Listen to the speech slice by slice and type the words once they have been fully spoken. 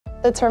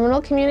The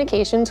terminal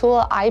communication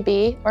tool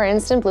IB, or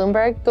Instant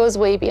Bloomberg, goes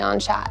way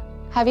beyond chat.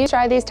 Have you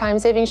tried these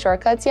time-saving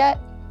shortcuts yet?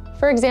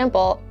 For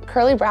example,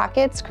 curly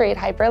brackets create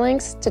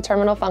hyperlinks to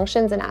terminal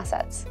functions and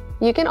assets.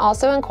 You can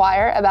also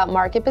inquire about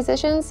market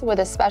positions with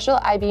a special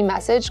IB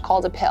message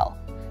called a pill.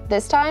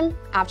 This time,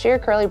 after your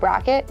curly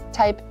bracket,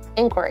 type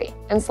inquiry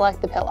and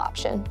select the pill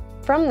option.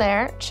 From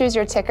there, choose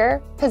your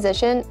ticker,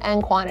 position,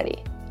 and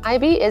quantity.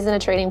 IB isn't a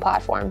trading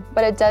platform,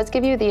 but it does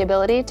give you the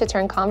ability to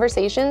turn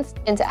conversations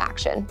into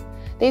action.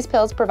 These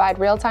pills provide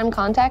real-time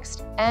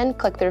context and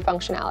click-through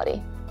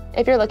functionality.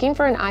 If you're looking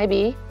for an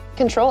IB,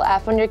 Control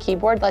F on your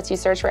keyboard lets you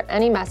search for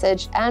any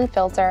message and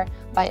filter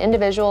by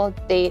individual,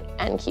 date,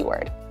 and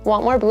keyword.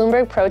 Want more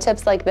Bloomberg Pro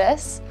tips like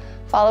this?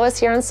 Follow us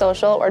here on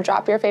social or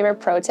drop your favorite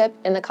pro tip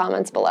in the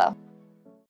comments below.